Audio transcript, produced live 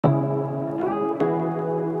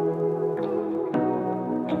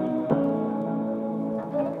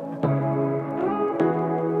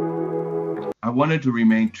wanted to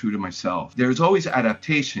remain true to myself. There's always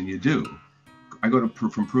adaptation you do. I go to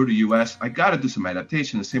from Peru to U.S. I got to do some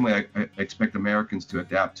adaptation the same way I expect Americans to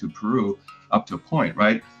adapt to Peru up to a point,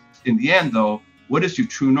 right? In the end, though, what is your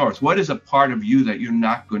true north? What is a part of you that you're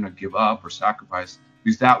not going to give up or sacrifice?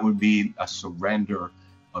 Because that would be a surrender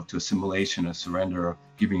to assimilation, a surrender of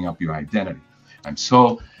giving up your identity.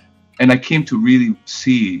 And I came to really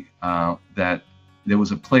see that there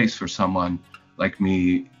was a place for someone like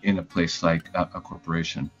me in a place like a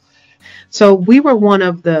corporation. So we were one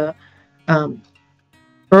of the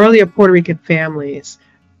earlier Puerto Rican families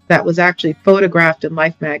that was actually photographed in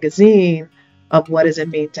Life magazine of what does it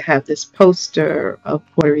mean to have this poster of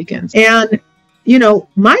Puerto Ricans. And, you know,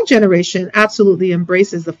 my generation absolutely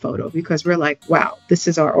embraces the photo because we're like, wow, this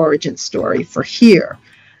is our origin story for here.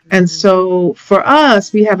 And so for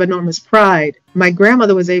us, we have enormous pride. My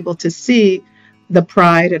grandmother was able to see the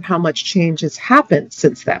pride and how much change has happened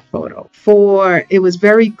since that photo. It was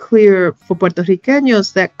very clear for Puerto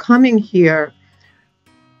Ricanos that coming here,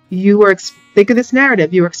 think of this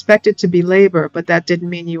narrative, you were expected to be labor, but that didn't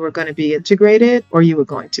mean you were going to be integrated or you were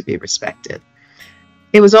going to be respected.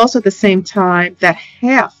 It was also at the same time that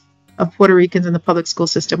half of Puerto Ricans in the public school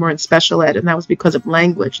system were in special ed, and that was because of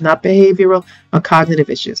language, not behavioral or cognitive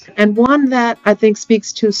issues. And one that I think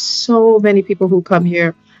speaks to so many people who come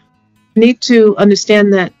here need to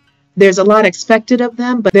understand that there's a lot expected of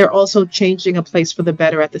them, but they're also changing a place for the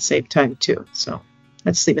better at the same time too. So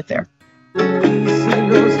let's leave it there. Si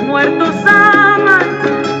los muertos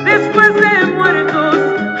aman,